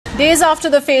Days after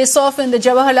the face-off in the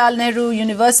Jawaharlal Nehru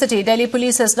University, Delhi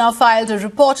police has now filed a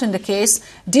report in the case,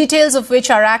 details of which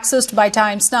are accessed by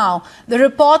Times Now. The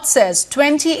report says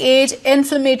 28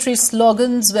 inflammatory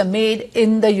slogans were made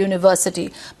in the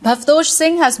university. Bhavtosh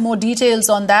Singh has more details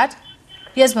on that.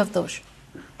 Yes, Bhavtosh.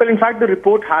 Well, in fact, the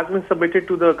report has been submitted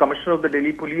to the Commissioner of the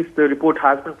Delhi Police. The report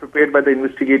has been prepared by the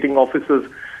investigating officers.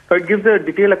 So it gives a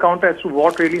detailed account as to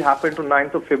what really happened on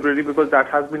 9th of February, because that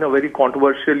has been a very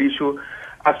controversial issue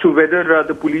as to whether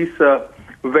the police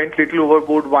went little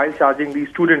overboard while charging these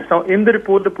students. Now, in the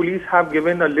report, the police have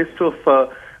given a list of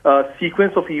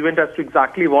sequence of event as to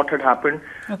exactly what had happened.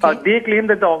 Okay. They claim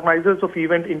that the organizers of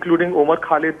event, including Omar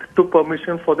Khalid, took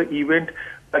permission for the event,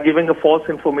 giving a false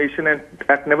information, and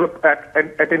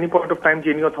at any point of time,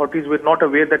 JNU authorities were not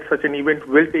aware that such an event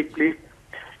will take place.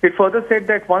 It further said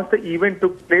that once the event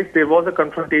took place, there was a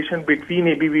confrontation between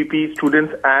ABVP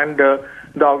students and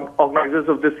the organizers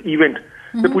of this event.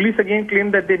 The police again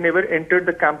claimed that they never entered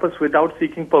the campus without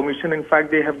seeking permission. In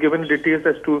fact, they have given details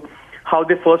as to how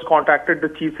they first contacted the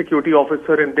chief security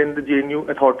officer and then the JNU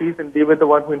authorities, and they were the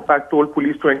one who in fact told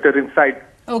police to enter inside.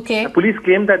 Okay. The police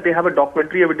claim that they have a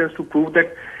documentary evidence to prove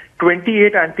that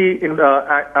 28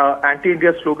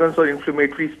 anti-India slogans or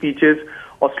inflammatory speeches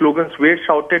or slogans were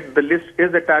shouted. The list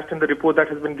is attached in the report that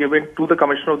has been given to the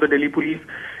Commissioner of the Delhi Police.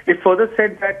 It further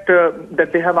said that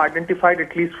they have identified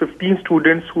at least 15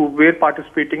 students who were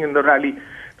participating in the rally.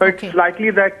 So okay. It's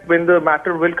likely that when the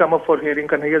matter will come up for hearing,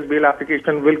 Kanhaiya's bail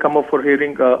application will come up for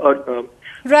hearing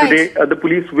right. Today, the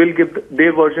police will give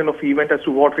their version of event as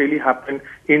to what really happened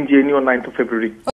in JNU on 9th of February.